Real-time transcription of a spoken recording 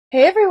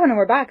Hey everyone, and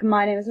we're back.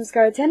 My name is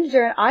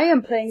MissScarletTanager, and I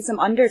am playing some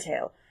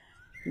Undertale.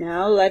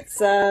 Now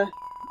let's,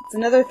 it's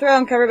another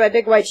throne covered by a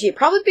big white sheep.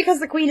 Probably because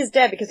the queen is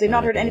dead, because we've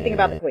not heard anything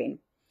about the queen.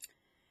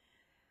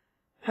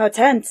 How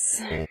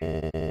tense.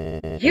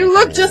 You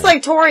look just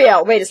like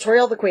Toriel! Wait, is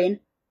Toriel the queen?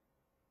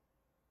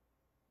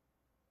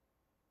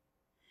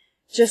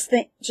 Just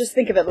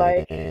think of it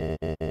like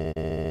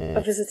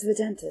a visit to the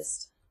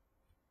dentist.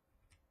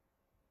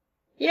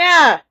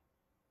 Yeah!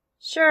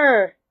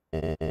 Sure.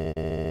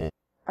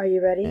 Are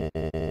you ready?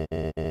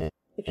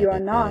 If you are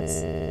not,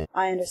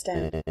 I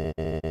understand.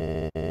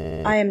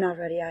 I am not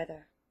ready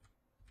either.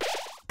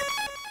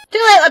 Too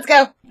late, let's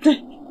go!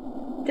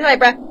 Too late,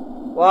 bruh.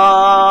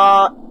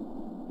 What?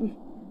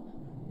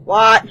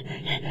 What?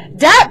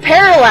 That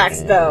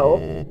parallax,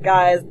 though!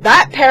 Guys,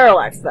 that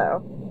parallax,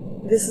 though.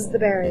 This is the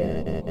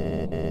barrier.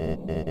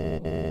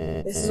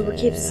 This is what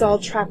keeps us all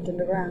trapped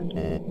underground.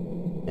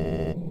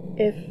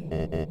 If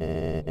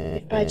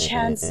by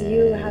chance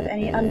you have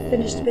any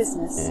unfinished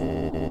business,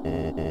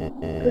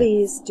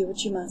 please do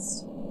what you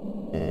must.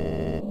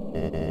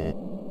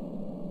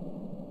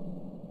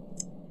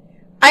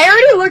 I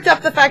already looked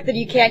up the fact that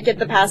you can't get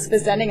the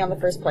pacifist ending on the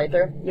first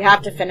playthrough. You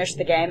have to finish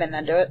the game and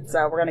then do it,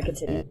 so we're gonna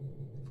continue.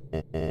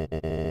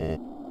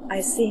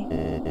 I see.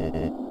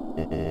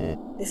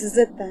 This is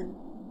it then.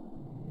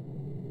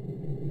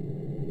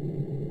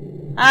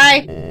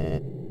 Hi!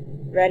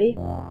 Ready?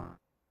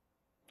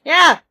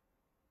 Yeah!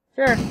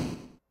 Sure.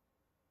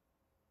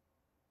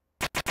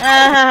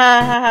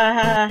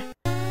 A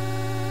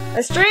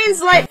strange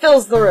light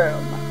fills the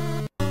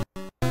room.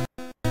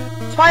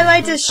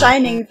 Twilight is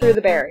shining through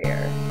the barrier.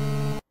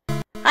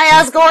 Hi,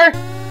 Asgore!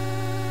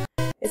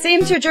 It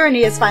seems your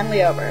journey is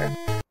finally over.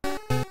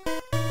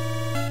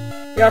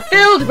 You're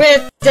filled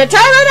with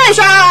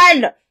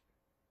determination!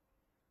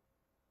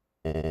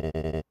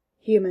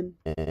 Human.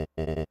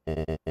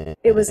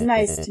 It was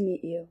nice to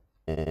meet you.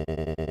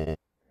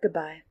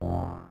 Goodbye.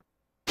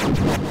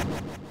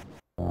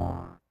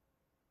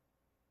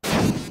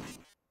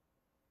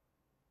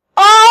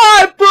 Oh,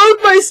 I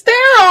broke my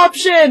spare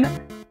option!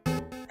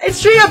 It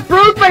straight up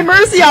broke my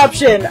mercy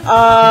option!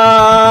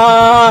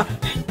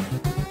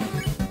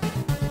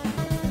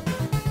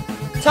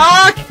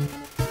 Talk!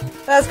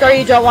 Asgore,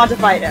 you don't want to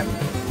fight him.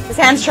 His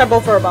hands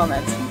tremble for a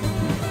moment.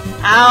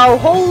 Ow,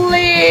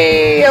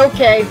 holy!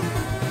 Okay.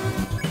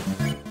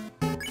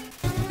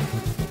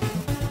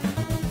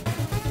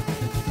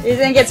 You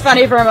think it's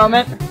funny for a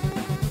moment?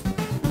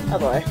 Oh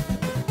boy.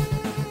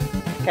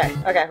 Okay,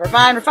 we're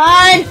fine, we're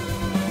fine!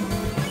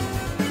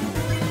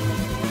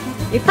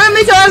 He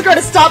firmly told Asgore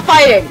to stop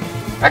fighting!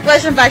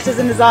 Recollection flashes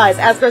in his eyes.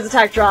 Asgore's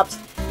attack dropped.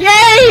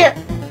 Yay!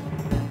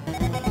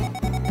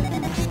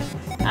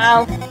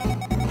 Ow.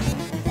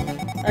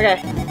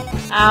 Okay.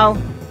 Ow.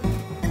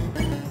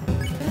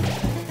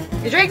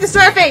 You drank the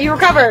starfate! You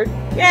recovered!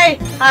 Yay!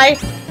 Hi!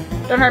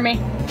 Don't hurt me.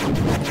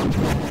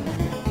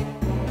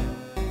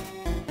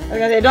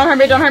 Okay, don't hurt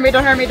me, don't hurt me,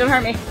 don't hurt me, don't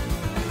hurt me.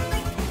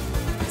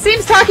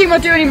 Seems talking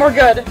won't do any more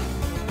good.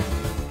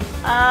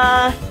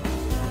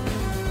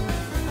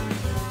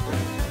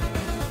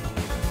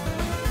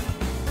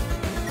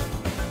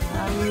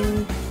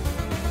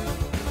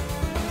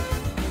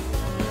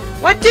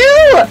 What do?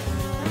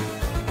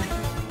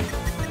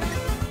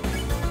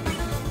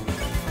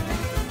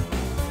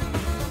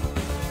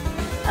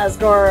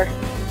 Asgore.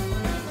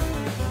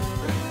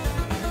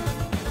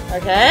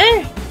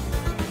 Okay.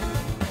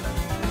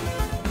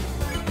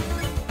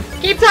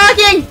 Keep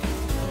talking!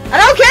 I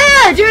don't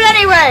care! Do it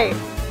anyway!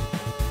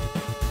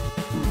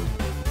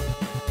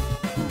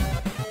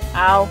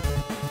 Ow.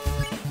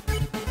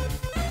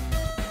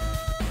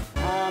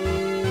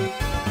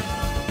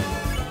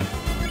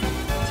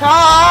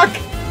 Talk!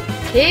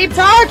 Keep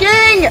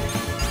talking!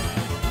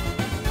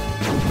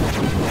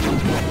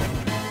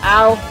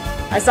 Ow.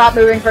 I stopped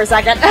moving for a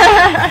second.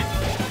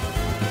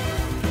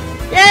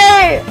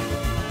 Yay!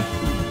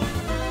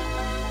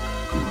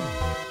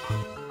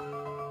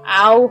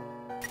 Ow.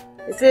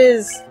 This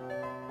is...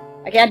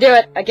 I can't do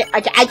it. I can't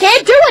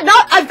do it!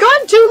 Not- I've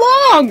gone too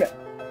long!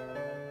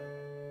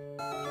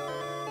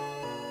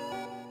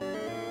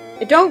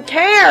 I don't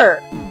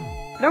care!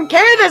 I don't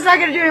care that it's not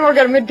gonna do any more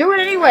good. I'm gonna do it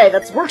anyway.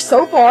 That's worked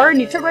so far, and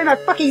you took away my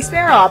fucking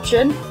spare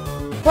option.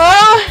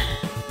 Well,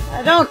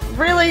 I don't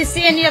really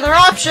see any other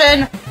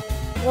option.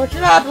 Look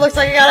it up. Looks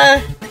like I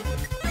gotta...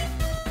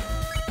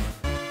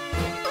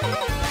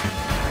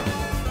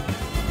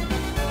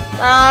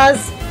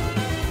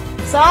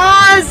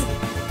 Saws!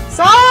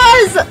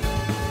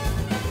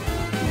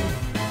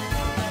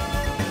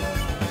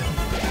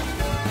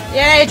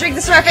 Yay, drink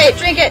the starfate!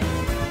 Drink it!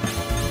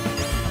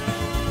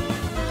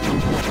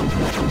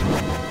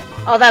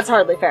 Oh, that's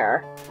hardly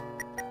fair.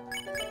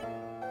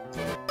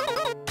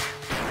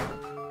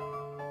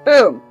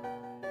 Boom.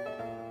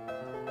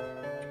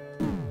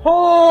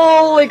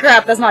 Holy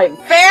crap, that's not even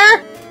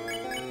fair!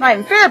 Not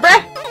even fair,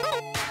 bruh!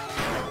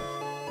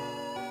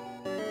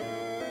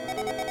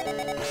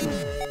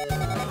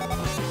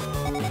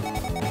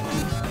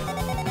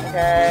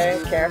 Okay,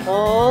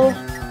 careful.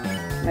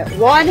 I'm at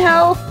 1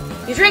 health.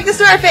 You drink the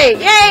starfate!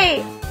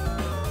 Yay!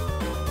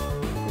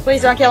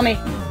 Please don't kill me.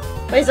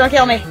 Please don't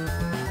kill me.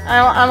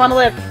 I want to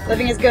live.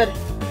 Living is good.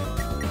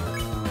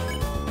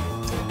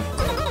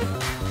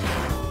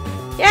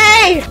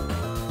 Yay!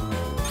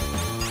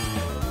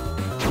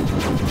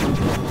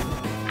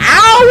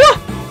 Ow!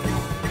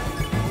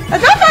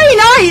 That's not very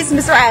nice,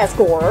 Mr.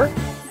 Asgore.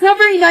 It's not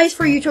very nice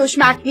for you to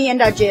smack me in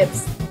the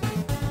jibs.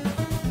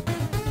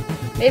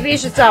 Maybe you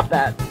should stop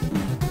that.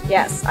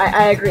 Yes,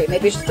 I agree.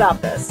 Maybe you should stop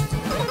this.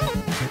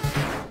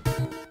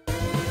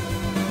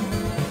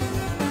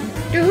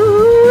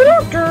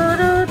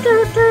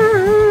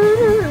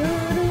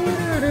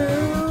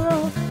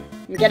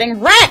 I'm getting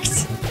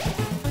wrecked!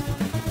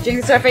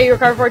 Jinx Surfeit, you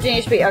recover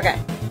 14 HP. Okay.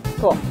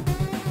 Cool.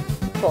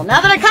 Cool. Now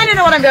that I kinda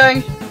know what I'm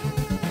doing.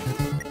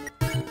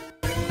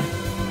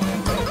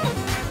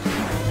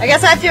 I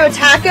guess I have to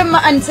attack him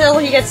until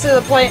he gets to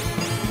the point.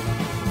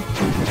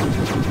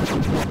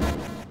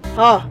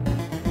 Oh.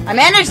 I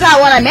managed that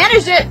one! I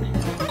managed it!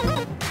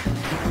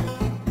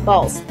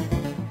 Balls.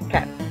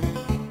 Okay.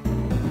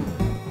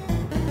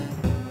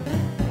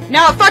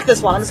 No, fuck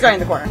this one. I'm just going in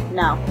the corner.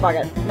 No, fuck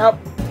it. Nope.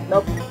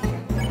 Nope.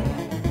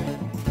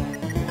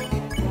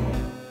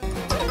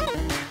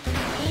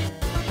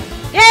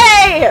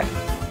 Yay!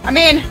 I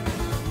mean,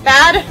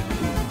 bad.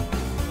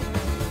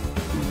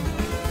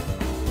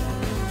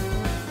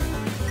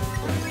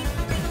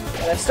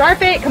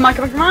 Starfait, come on,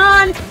 come on, come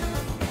on!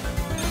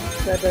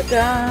 Da da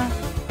da.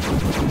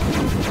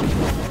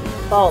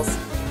 Balls.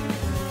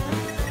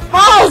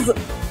 Balls!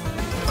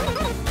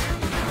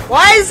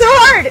 Why is it so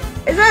hard?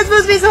 It's not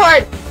supposed to be so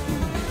hard!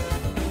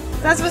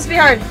 It's not supposed to be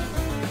hard.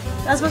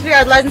 It's not supposed to be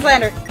hard, lies and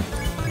slander.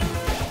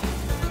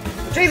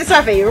 Drink the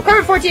Starfait, you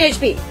recovered 14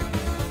 HP.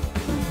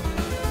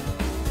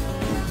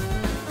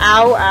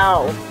 Ow,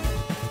 ow.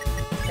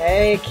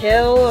 Okay,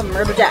 kill,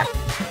 murder, death.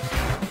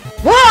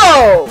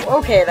 Whoa!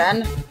 Okay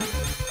then.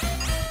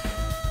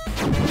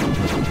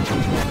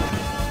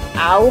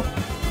 Ow.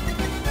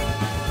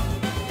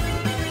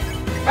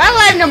 Well,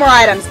 I have no more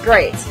items.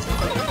 Great.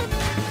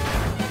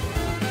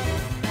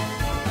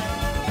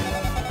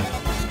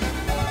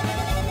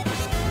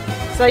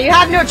 So you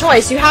have no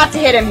choice. You have to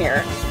hit him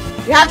here.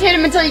 You have to hit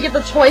him until you get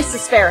the choice to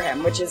spare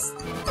him, which is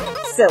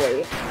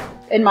silly,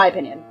 in my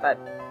opinion, but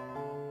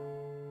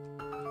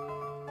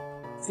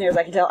as near as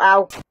I can tell.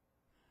 Ow.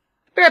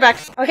 Be right back.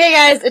 Okay,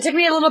 guys, it took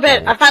me a little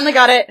bit. I finally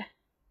got it.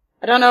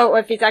 I don't know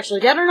if he's actually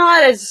dead or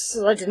not. I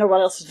didn't know what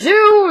else to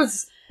do.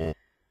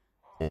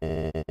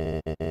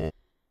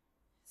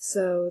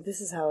 So,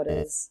 this is how it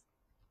is.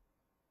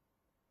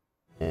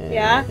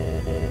 Yeah?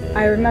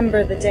 I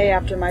remember the day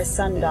after my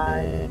son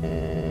died.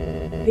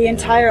 The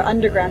entire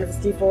underground was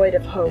devoid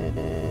of hope.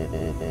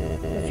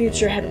 The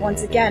future had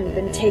once again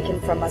been taken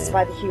from us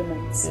by the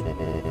humans.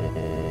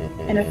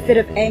 In a fit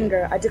of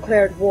anger, I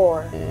declared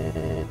war.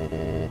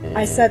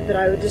 I said that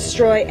I would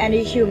destroy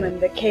any human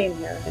that came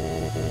here.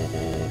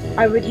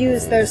 I would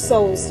use their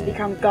souls to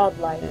become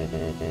godlike,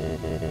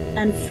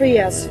 and free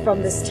us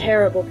from this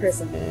terrible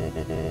prison.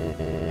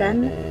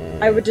 Then,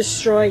 I would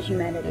destroy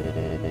humanity,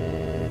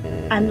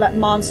 and let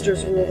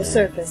monsters rule the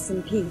surface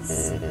in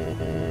peace.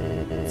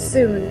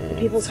 Soon, the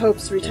people's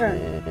hopes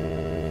returned.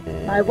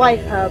 My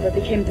wife, however,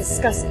 became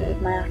disgusted with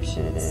my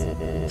actions.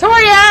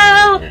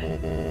 Toriel!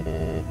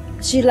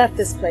 She left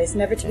this place,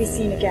 never to be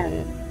seen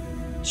again.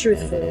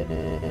 Truthfully,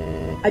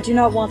 I do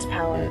not want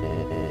power.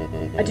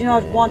 I do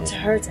not want to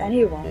hurt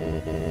anyone.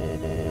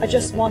 I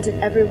just wanted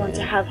everyone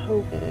to have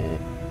hope.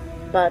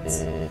 But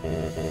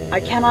I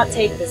cannot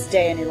take this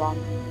any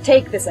longer.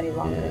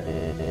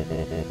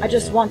 I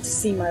just want to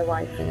see my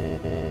wife.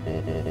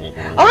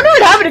 I wonder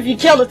what happened if you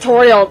killed a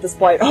Toriel at this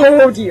point.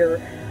 Oh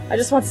dear. I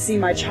just want to see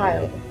my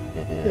child.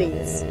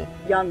 Please,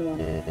 young one.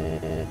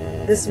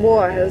 This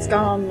war has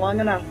gone on long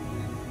enough.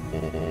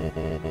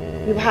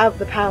 You have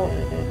the power.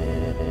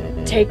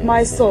 Take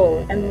my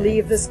soul and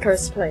leave this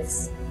cursed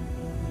place.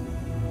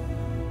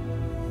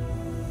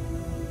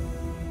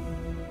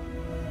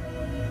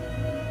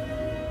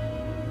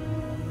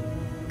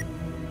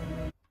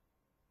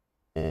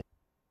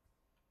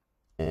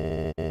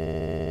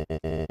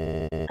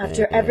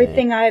 After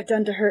everything I have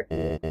done to hurt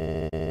you,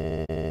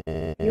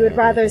 you would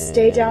rather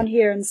stay down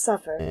here and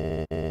suffer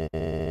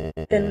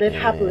than live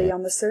happily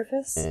on the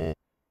surface?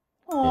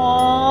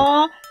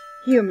 Aww,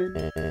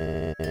 human.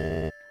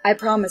 I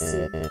promise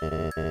you,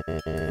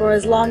 for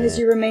as long as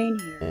you remain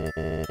here,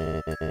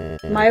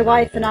 my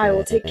wife and I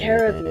will take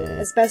care of you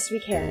as best we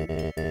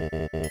can.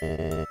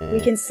 We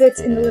can sit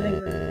in the living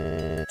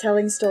room,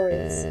 telling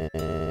stories,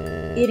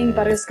 eating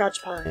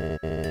butterscotch pie.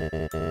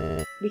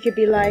 We could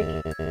be like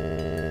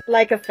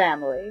a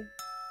family.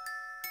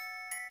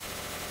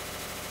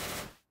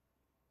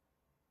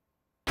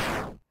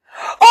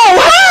 Oh,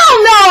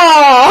 hell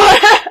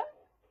no!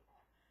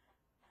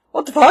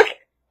 What the fuck?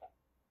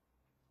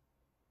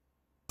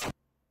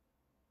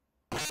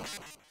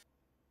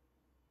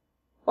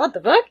 What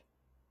the fuck?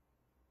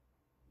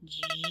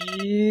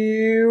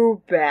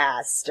 You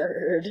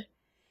bastard.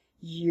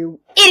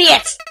 You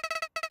idiot!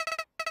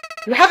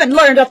 You haven't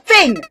learned a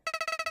thing!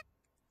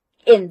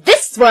 In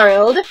this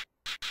world,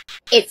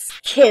 it's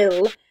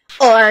kill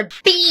or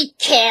be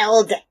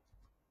killed.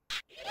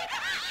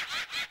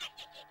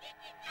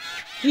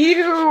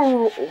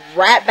 You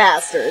rat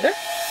bastard.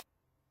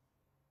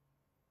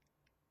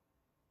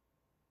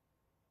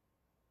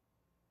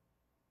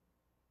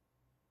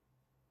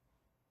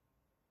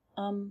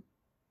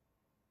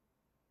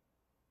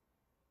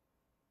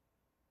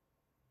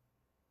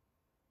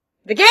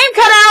 The game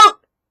cut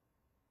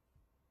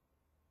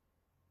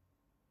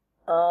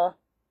out!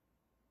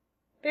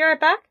 Be right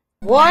back.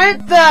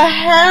 What the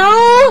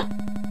hell?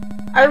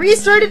 I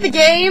restarted the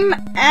game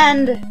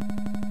and...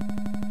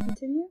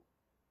 Continue?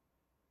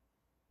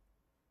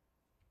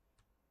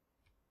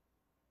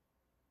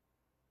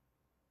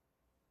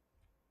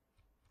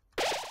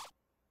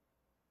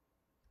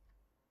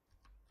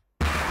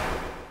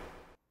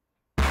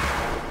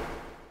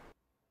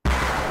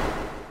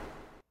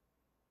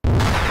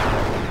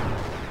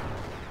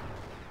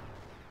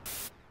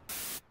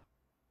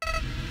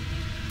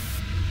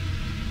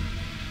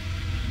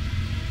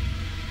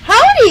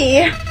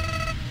 Howdy!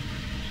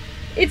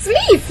 It's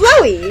me,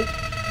 Flowey!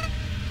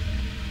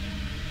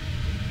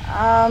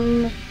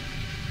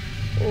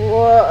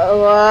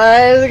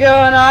 What is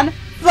going on?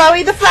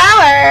 Flowey the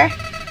flower!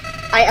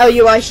 I owe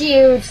you a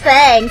huge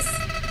thanks.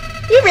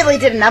 You really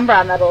did a number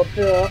on that old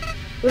fool.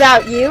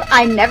 Without you,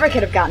 I never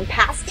could have gotten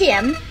past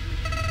him.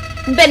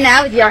 But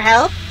now, with your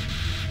help,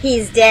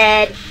 he's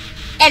dead.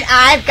 And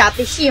I've got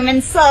the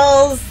human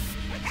souls.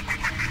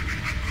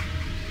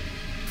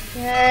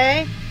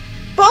 Okay.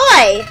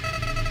 Boy!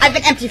 I've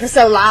been empty for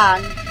so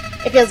long.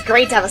 It feels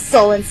great to have a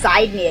soul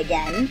inside me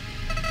again.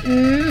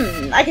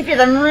 I can feel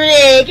them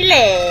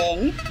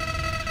wriggling.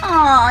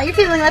 Aw, you're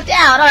feeling left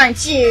out,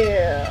 aren't you?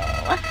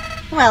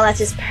 Well, that's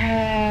just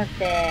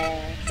perfect.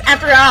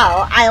 After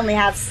all, I only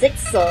have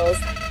 6 souls.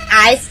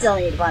 I still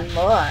need 1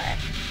 more.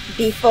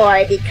 Before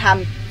I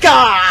become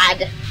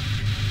God!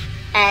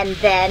 And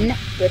then,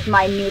 with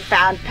my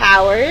newfound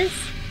powers,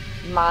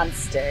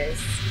 monsters,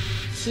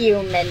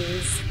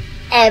 humans,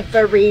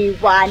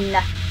 everyone,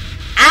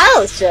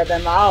 I'll show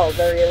them all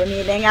the real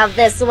meaning of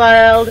this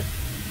world.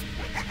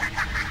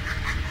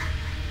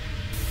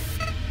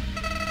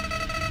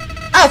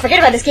 Oh, forget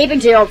about escaping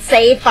to your old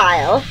save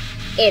file.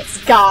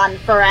 It's gone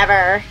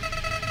forever.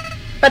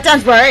 But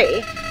don't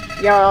worry,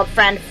 your old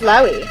friend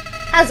Flowey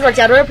has worked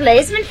out a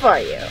replacement for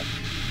you.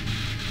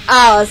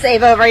 I'll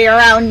save over your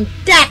own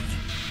death,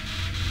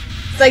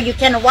 so you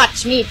can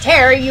watch me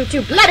tear you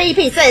to bloody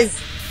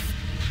pieces.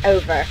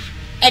 Over,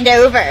 and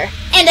over,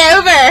 and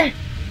over!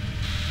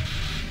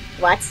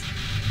 What?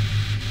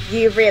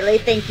 You really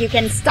think you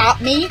can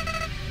stop me?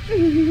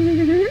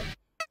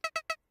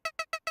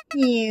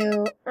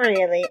 You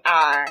really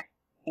are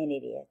an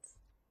idiot.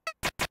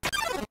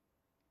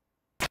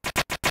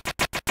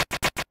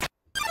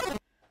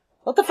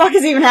 What the fuck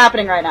is even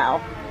happening right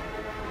now?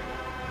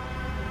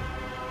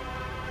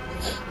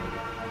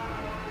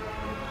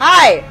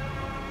 Hi!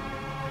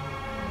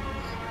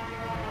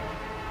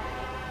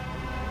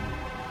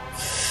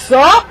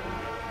 Stop!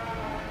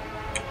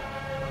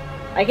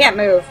 I can't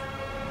move.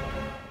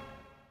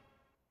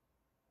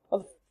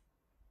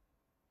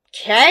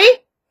 Okay?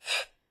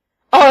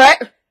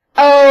 Alright.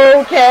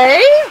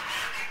 Okay?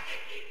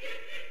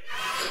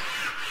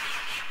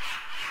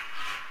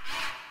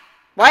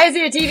 Why is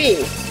he a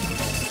TV?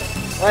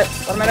 What?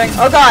 What am I doing?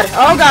 Oh god!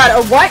 Oh god!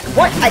 Oh what?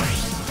 What?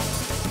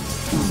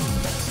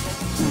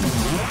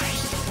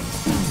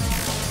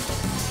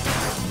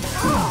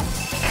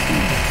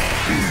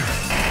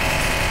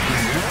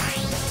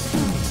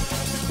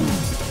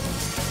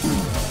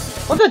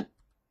 What the?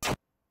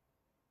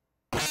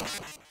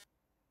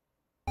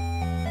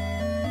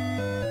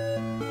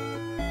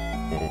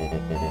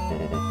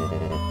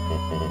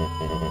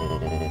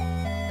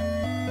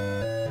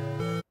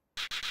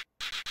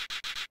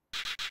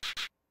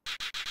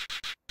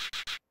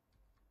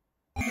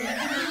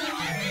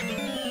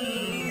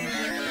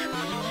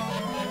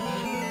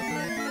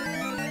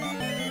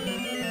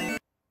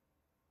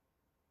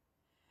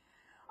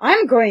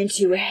 I'm going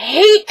to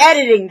hate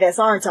editing this,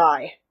 aren't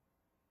I?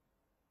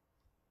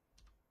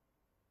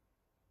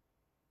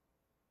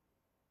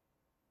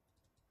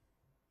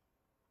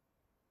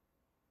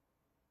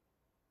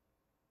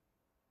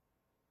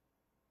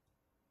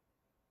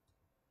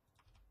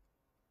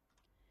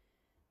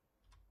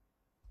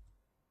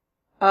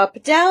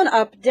 Up,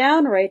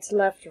 down, right,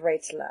 left,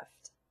 right,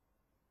 left.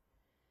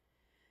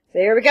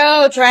 There we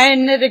go,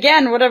 trying it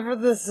again, whatever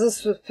this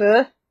is.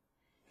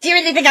 Do you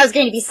really think I was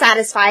going to be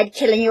satisfied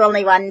killing you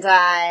only 1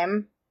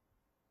 time?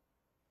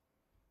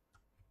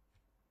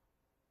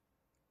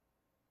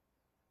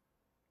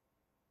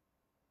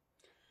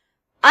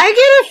 I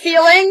get a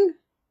feeling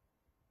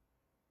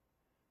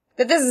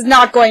that this is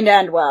not going to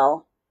end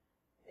well.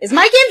 Is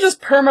my game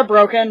just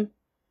perma-broken?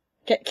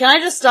 Can I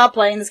just stop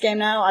playing this game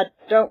now? I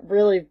don't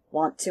really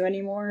want to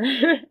anymore.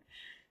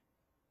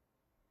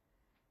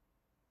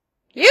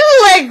 You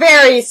look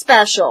very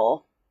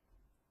special.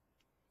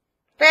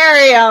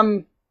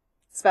 Very,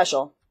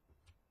 special.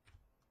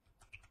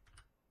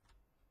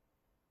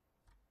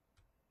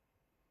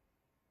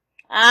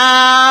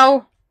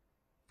 Ow.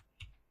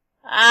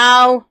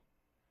 Ow.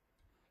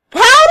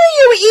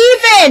 you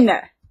even?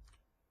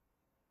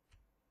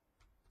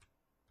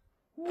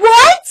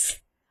 What?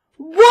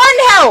 1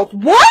 health.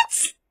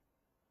 What?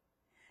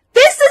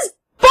 This is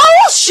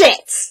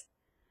bullshit!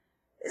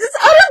 This is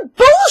utter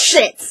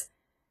bullshit!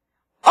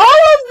 All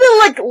of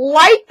the,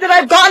 light that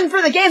I've gotten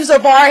for the game so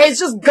far has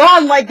just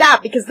gone like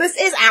that, because this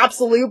is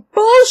absolute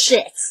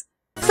bullshit!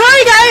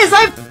 Sorry guys,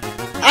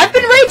 I've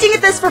been raging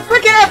at this for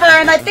frickin' ever,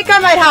 and I think I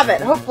might have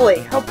it. Hopefully.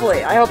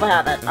 I hope I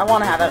have it. I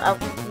wanna have it. I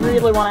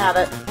really wanna have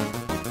it.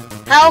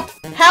 Help!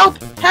 Help!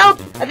 Help!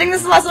 I think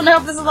this is the last one. I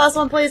hope this is the last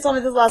one. Please tell me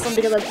this is the last one,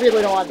 because I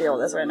really don't want to deal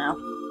with this right now.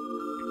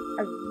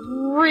 I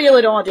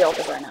really don't want to deal with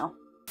this right now.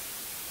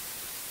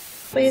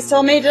 Please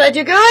tell me, did I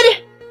do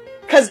good?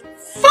 Cause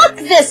fuck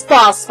this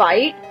boss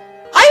fight!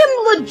 I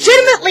am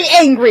legitimately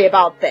angry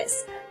about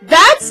this.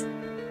 That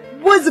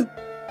was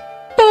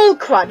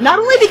bullcrud. Not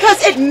only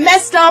because it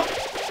messed up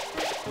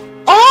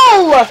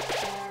all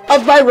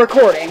of my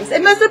recordings,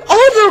 it messed up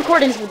all of the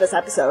recordings for this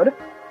episode.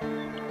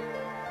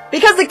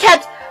 Because it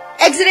kept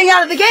exiting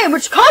out of the game,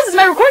 which causes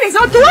my recordings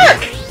not to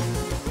work!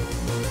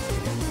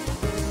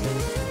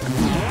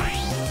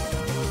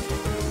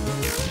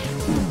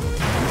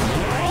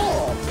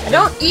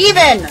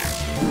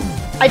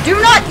 I do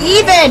not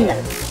even!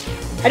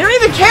 I don't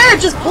even care,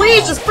 just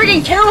please, just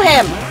freaking kill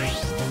him!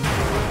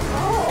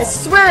 I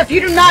swear if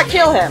you do not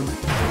kill him.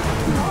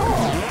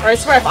 Or I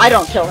swear if I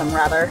don't kill him,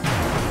 rather.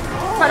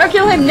 If I don't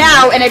kill him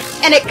now, and it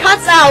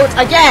cuts out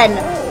again,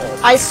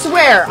 I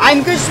swear,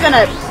 I'm just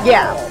gonna,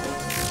 yeah.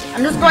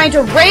 I'm just going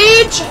to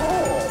rage,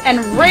 and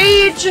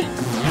rage,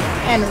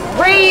 and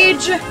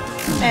rage,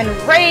 and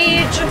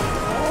rage,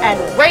 and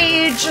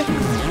rage,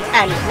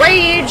 and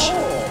rage,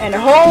 and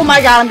oh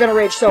my god, I'm gonna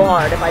rage so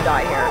hard if I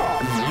die here.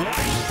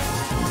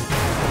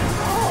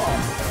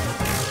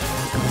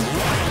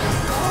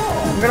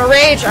 I'm gonna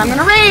rage,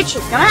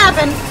 it's gonna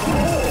happen.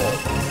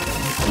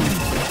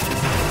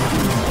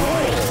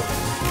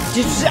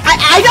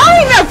 I don't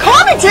even have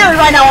commentary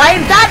right now, I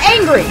am that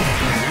angry.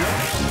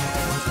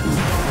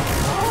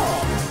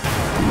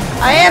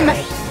 I am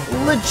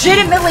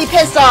legitimately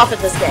pissed off at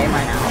this game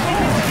right now.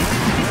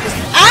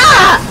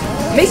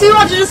 It makes me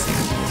want to just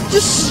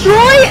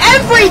destroy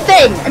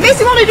everything! It makes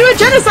me want to do a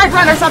genocide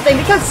run or something,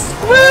 because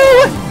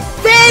screw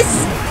this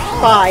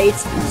fight!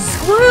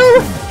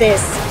 Screw this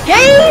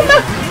game!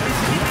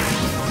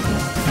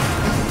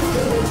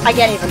 I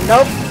can't even,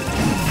 nope.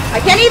 I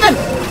can't even!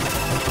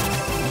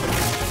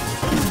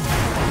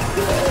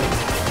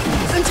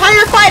 This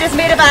entire fight is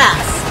made of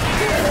ass.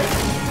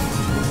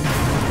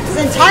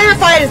 This entire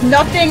fight is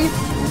nothing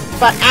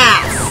but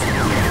ass.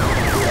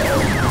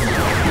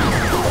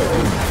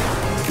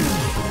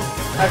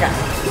 Okay.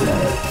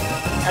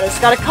 I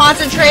just gotta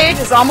concentrate.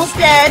 It's almost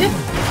dead.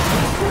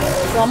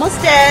 It's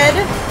almost dead.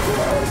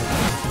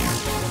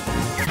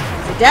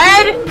 Is it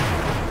dead?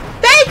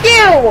 Thank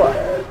you!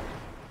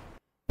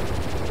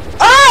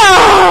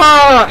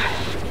 Ah!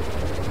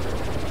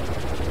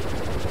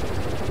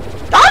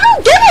 I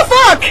don't give a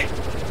fuck!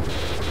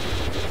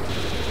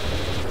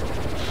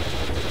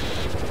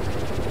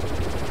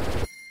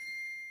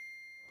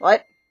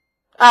 What?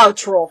 Oh,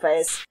 troll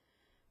face.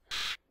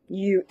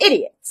 You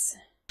idiots.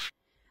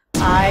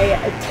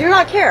 I do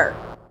not care.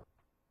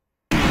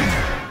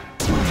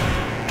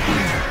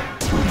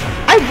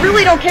 I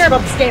really don't care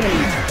about this game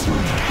anymore.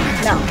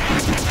 No.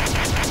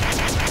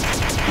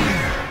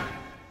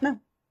 No.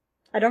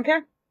 I don't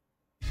care.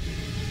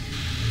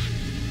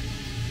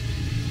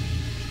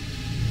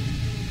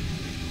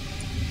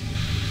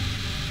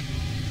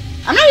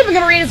 I'm not even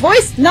gonna read his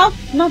voice. No,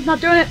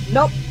 not doing it.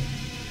 Nope.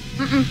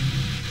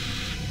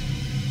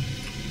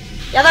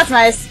 Yeah, that's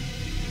nice.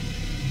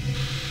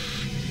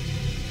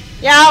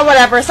 Yeah,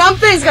 whatever.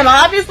 Something's gonna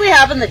obviously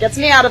happen that gets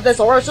me out of this,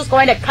 or it's just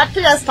going to cut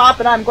to desktop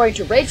and I'm going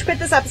to rage quit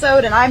this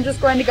episode and I'm just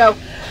going to go,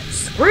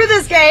 screw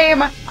this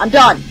game, I'm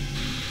done.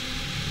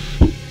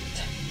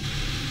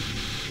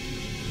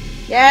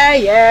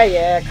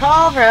 Yeah,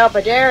 call for help,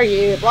 I dare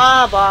you,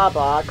 blah, blah,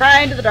 blah,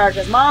 cry into the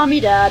darkness, mommy,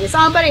 daddy,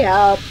 somebody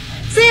help,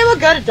 see what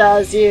good it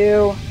does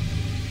you.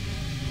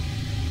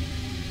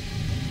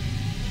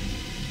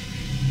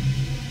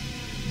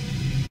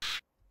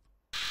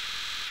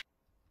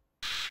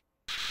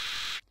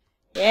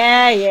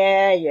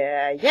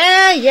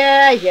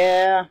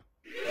 Yeah.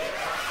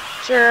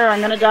 Sure,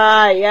 I'm gonna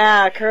die.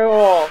 Yeah,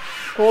 cool.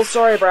 Cool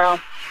story, bro.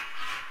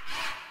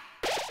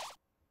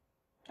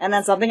 And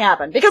then something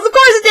happened. Because of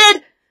course it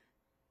did!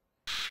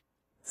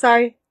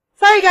 Sorry.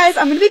 Sorry, guys.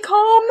 I'm gonna be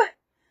calm.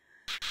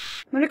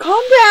 I'm gonna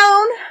calm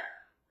down.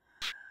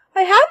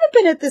 I haven't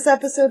been at this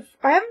episode.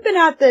 I haven't been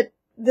at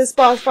this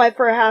boss fight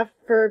for an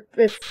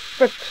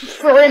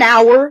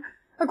hour,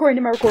 according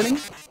to my recording.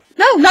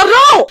 No, not at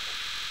all!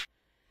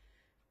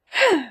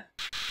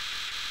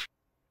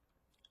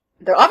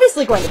 They're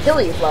obviously going to kill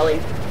you,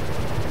 Chloe.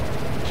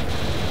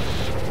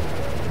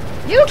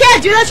 You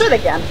can't do that, sure they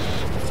can.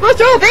 You're supposed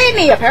to obey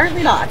me,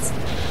 apparently not.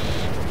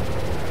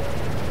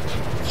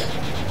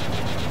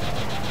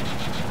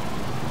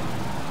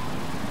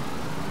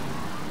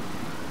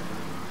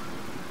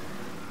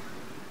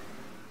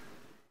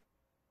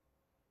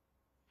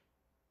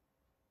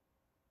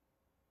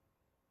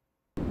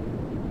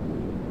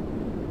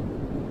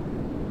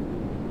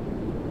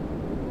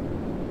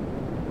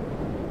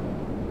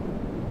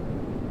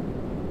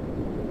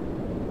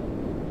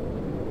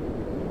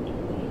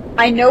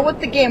 I know what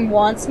the game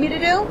wants me to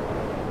do.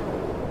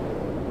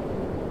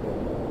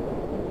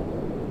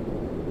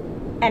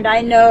 And I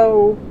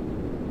know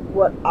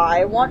what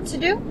I want to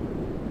do.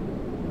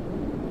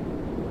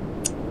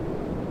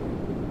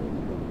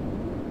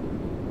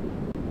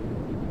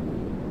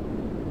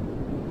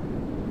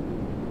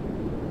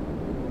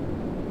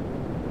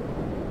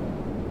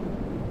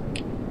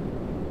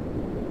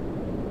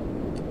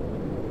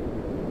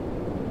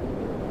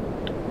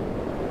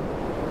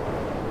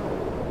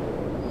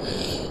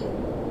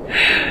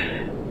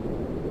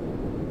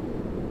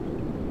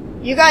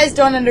 You guys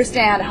don't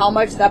understand how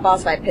much that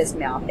boss fight pissed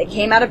me off. It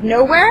came out of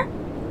nowhere.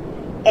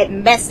 It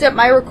messed up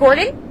my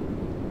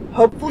recording.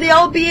 Hopefully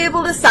I'll be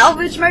able to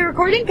salvage my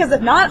recording, because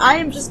if not, I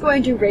am just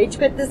going to rage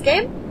quit this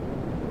game.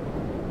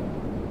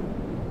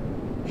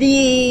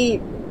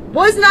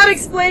 Was not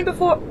explained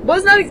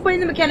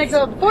the mechanics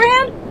of it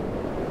beforehand.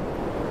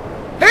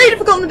 Very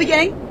difficult in the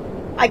beginning.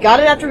 I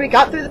got it after we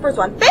got through the first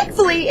one.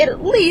 Thankfully, it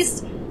at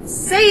least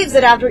saves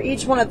it after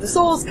each one of the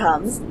souls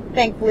comes.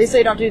 Thankfully, so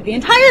you don't do the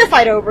entire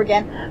fight over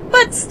again,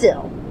 but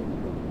still.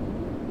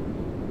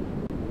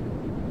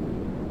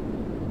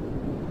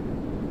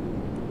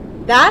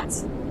 That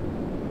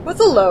was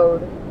a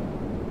load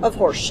of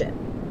horseshit.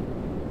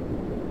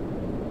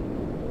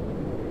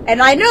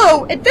 And I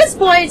know, at this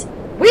point,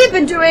 we've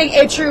been doing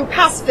a true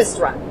pacifist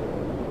run.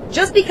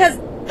 Just because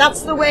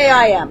that's the way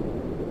I am.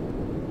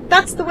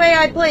 That's the way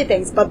I play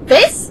things. But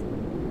this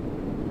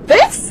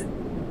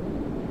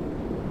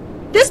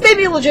made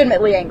me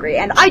legitimately angry,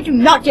 and I do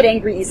not get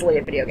angry easily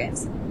at video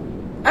games.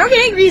 I don't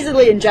get angry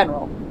easily in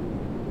general.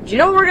 Do you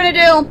know what we're gonna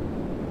do?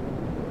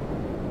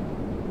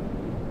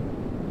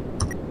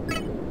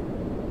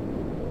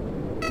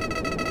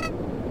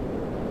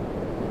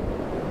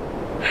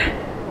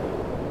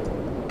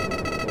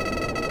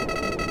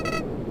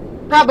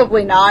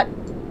 Probably not.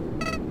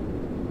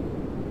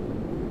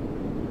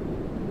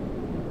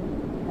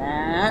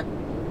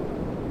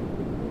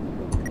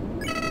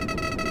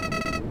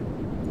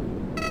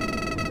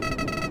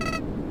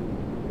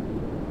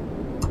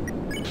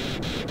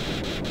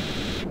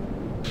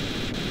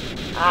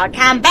 I'll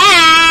come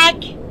back!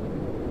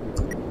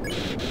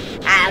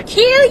 I'll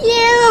kill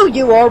you!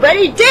 You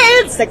already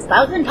did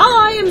 6,000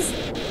 times!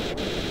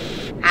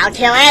 I'll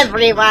kill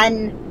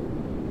everyone!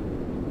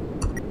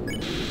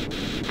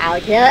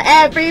 I'll kill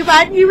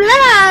everyone you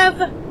love!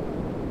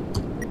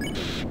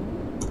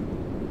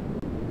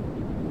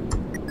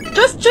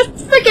 Just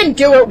freaking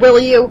do it, will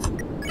you?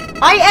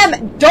 I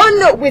am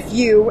done with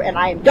you, and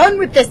I am done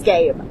with this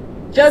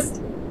game.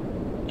 Just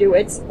do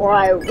it, or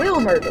I will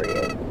murder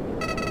you.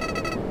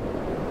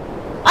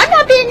 I'm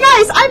not being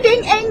nice, I'm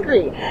being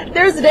angry!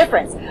 There's a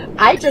difference.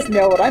 I just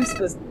know what I'm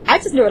supposed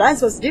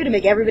to do to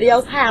make everybody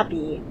else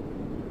happy.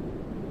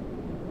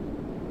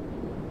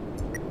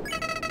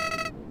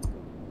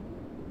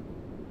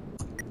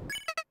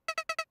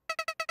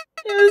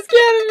 I just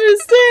can't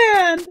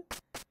understand.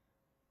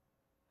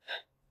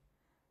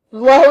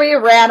 Chloe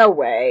ran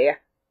away.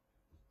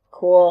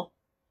 Cool.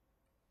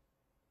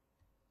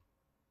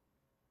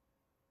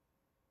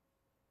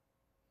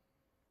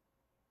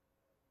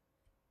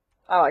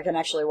 Oh, I can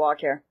actually walk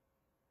here.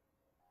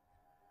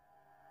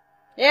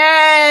 Yay!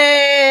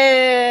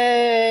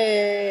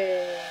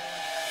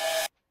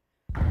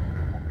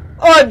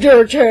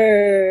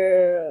 Undertale!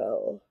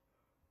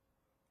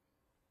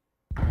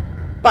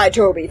 By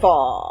Toby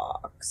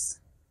Fox.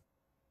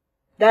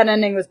 That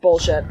ending was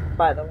bullshit,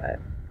 by the way.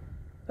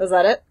 Was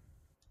that it?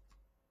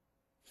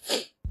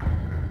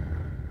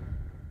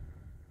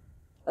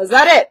 Was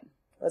that it?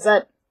 Was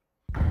that...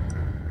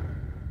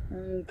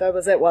 that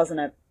was it, wasn't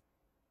it?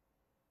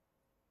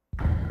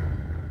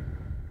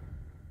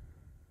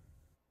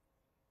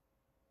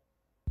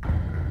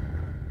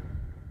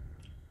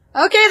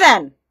 Okay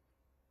then.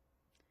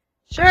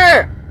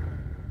 Sure.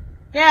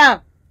 Yeah.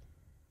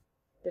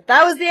 If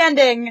that was the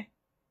ending,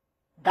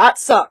 that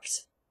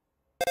sucked.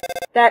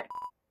 That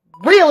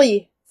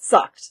really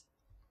sucked.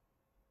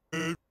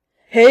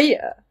 Hey,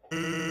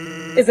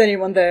 is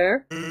anyone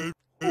there?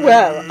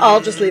 Well,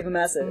 I'll just leave a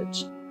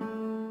message.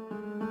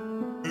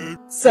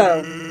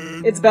 So,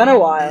 it's been a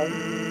while.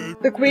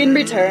 The Queen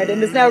returned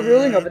and is now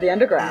ruling over the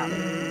underground.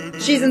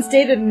 She's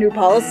instated a new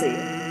policy.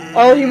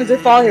 All humans who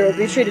fall here will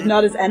be treated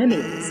not as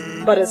enemies,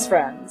 but as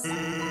friends.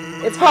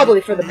 It's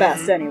probably for the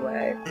best,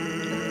 anyway.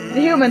 The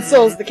human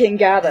souls the king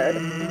gathered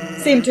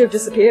seem to have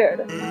disappeared.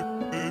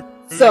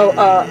 So,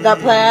 that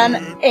plan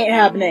ain't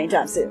happening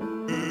anytime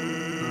soon.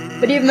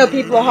 But even though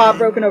people are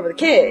heartbroken over the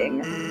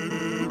king,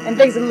 and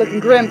things are looking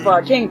grim for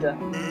our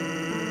kingdom,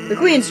 the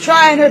Queen's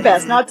trying her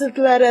best not to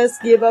let us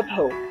give up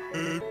hope.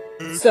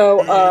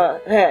 So,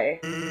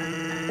 hey,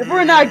 if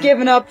we're not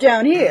giving up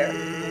down here,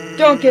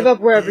 don't give up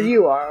wherever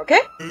you are,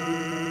 okay?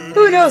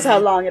 Who knows how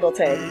long it'll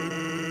take,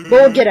 but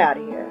we'll get out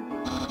of here.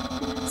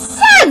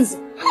 Sons!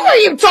 Who are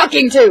you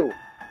talking to?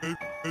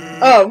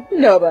 Oh,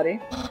 nobody.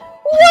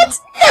 What?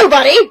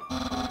 Nobody?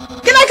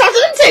 Can I talk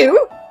to them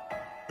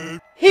too?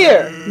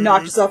 Here,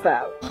 knock yourself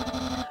out.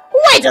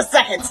 Wait a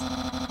second!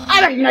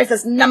 I recognize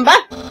this number!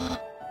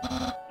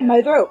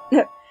 My throat.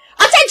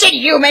 Attention Attention,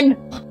 human!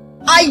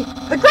 I,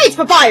 the Great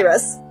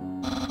Papyrus,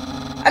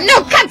 am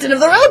now captain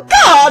of the Royal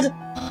Guard!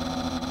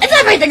 It's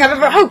everything I've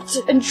ever hoped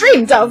and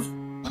dreamed of!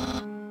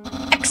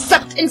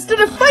 Except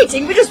instead of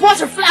fighting, we just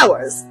water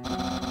flowers.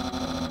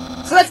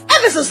 So that's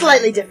ever so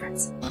slightly different.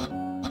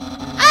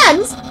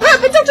 And we're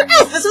helping Dr.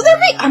 Alphys with her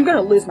mate. I'm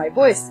gonna lose my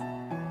voice.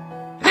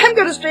 I'm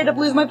gonna straight up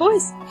lose my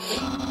voice.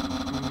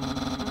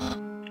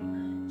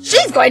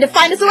 She's going to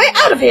find us a way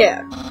out of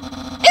here.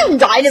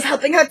 Undine is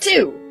helping her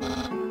too.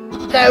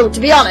 Though, to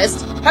be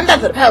honest, her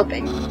method of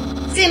helping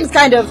seems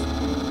kind of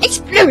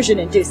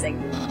explosion-inducing.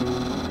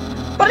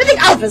 But I think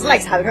Alphys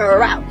likes having her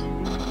around.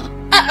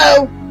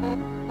 Uh-oh.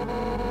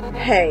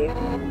 Hey,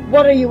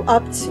 what are you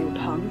up to,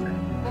 punk?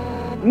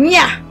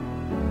 Nyah!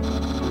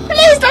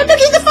 Please start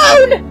looking the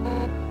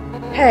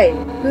phone! Hey,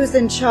 who's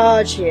in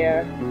charge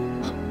here?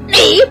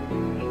 Me?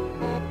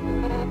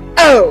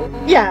 Oh,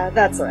 yeah,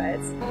 that's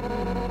right.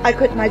 I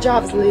quit my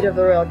job as leader of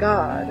the Royal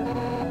Guard.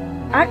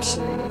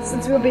 Actually,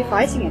 since we won't be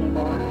fighting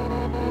anymore,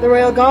 the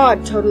Royal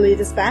Guard totally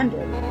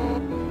disbanded.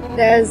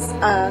 There's,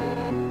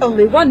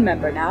 only one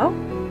member now.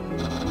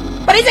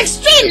 But he's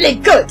extremely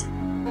good!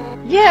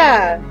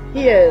 Yeah,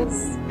 he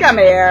is. Come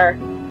here.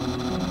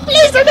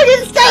 Please start looking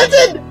the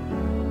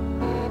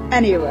skeleton!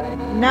 Anyway,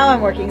 now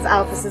I'm working as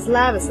Alphys'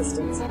 lab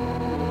assistant.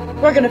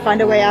 We're gonna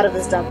find a way out of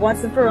this dump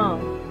once and for all.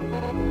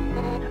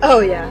 Oh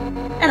yeah,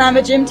 and I'm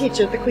a gym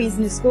teacher at the Queen's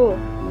new school.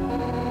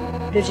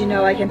 Did you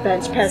know I can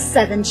bench press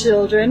 7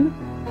 children?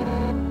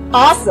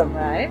 Awesome,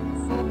 right?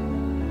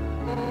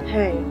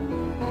 Hey,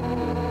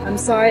 I'm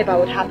sorry about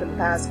what happened with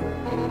Asgore.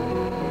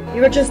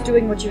 You were just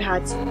doing what you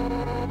had to.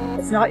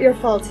 It's not your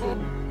fault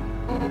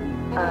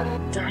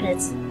darn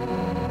it.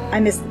 I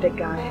missed the big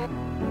guy.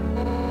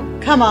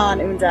 Come on,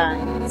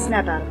 Undine.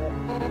 Snap out of it.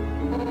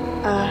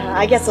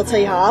 I guess I'll tell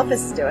you how Alphys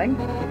is doing.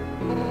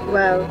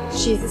 Well,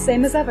 she's the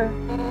same as ever.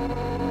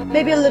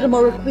 Maybe a little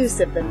more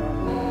reclusive than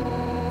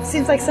normal.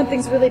 Seems like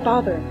something's really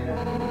bothering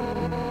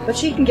her. But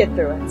she can get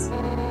through it.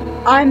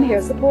 I'm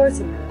here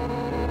supporting her.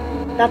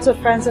 That's what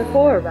friends are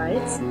for,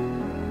 right?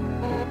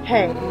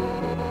 Hey,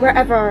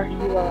 wherever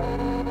you are,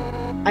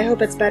 I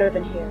hope it's better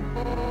than here.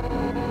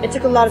 It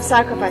took a lot of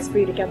sacrifice for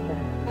you to get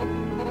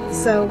there.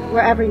 So,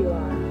 wherever you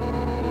are,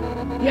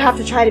 you have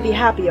to try to be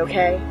happy,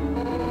 okay?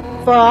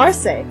 For our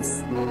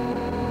sakes.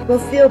 We'll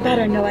feel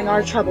better knowing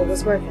our trouble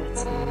was worth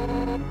it.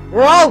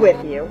 We're all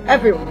with you.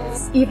 Everyone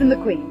is. Even the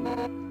Queen.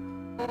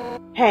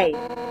 Hey,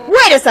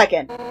 wait a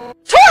second!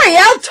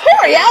 Toriel!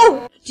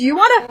 Toriel! Do you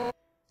wanna...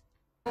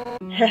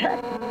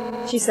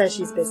 She says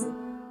she's busy.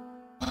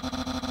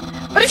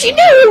 But if she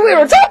knew who we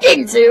were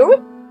talking to...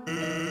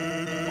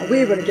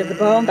 We wouldn't get the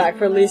bone back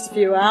for at least a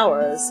few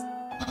hours.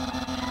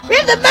 We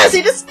have the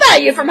mercy to spare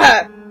you from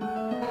her!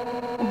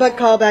 But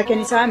call back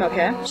anytime,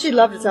 okay? She'd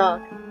love to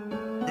talk.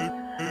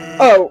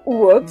 Oh,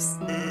 whoops.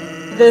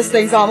 This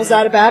thing's almost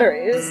out of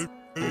batteries.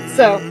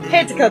 So,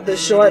 hate to cut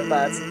this short,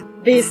 but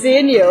be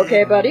seeing you,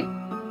 okay, buddy?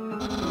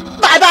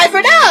 Bye-bye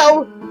for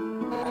now!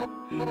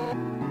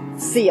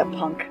 See ya,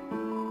 punk.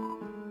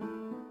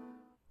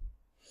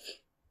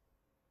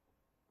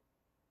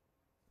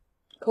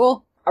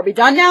 Cool. Are we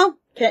done now?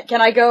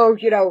 Can I go,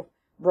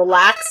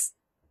 relax?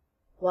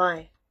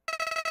 Why?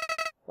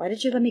 Why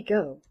did you let me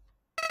go?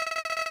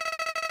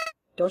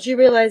 Don't you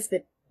realize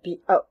that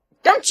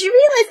Don't you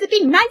realize that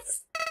being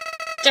nice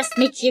just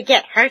makes you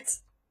get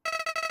hurt?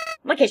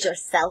 Look at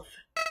yourself.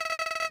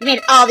 You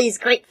made all these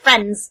great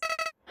friends,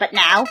 but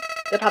now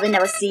you'll probably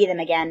never see them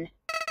again.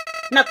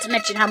 Not to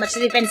mention how much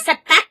they've been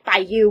set back by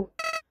you.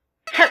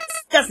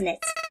 Hurts, doesn't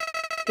it?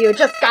 If you had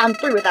just gone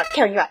through without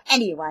caring about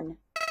anyone,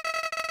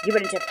 you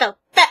wouldn't have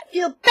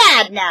feel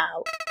bad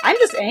now. I'm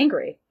just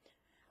angry.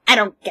 I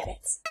don't get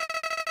it.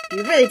 If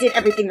you really did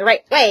everything the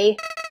right way,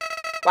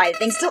 why did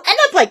things still end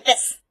up like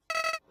this?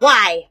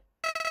 Why?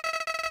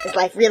 Is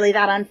life really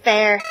that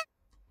unfair?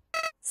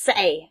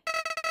 Say,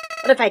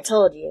 what if I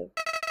told you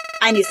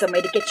I knew some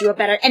way to get you a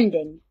better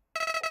ending?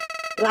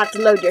 You'll have to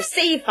load your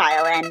save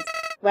file and,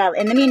 well,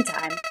 in the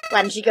meantime,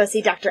 why don't you go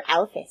see Dr.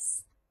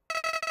 Alphys?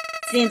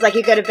 Seems like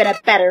you could have been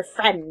a better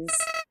friend.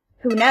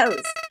 Who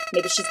knows?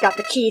 Maybe she's got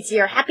the key to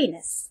your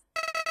happiness.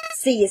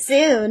 See you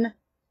soon.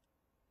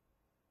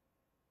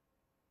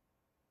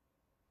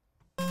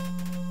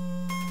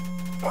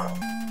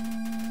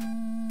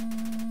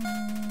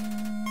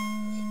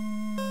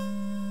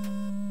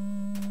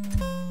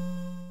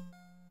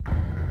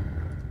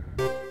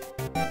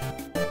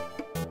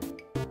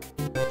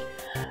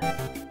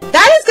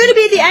 That is going to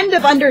be the end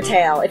of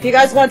Undertale. If you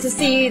guys want to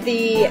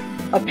see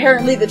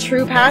apparently the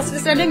true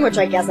pacifist ending, which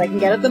I guess I can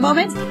get at the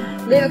moment,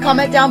 leave a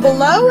comment down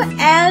below,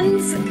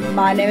 and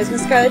my name is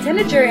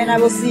MissScarletTanager, and I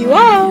will see you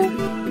all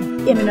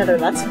in another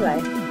Let's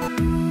Play.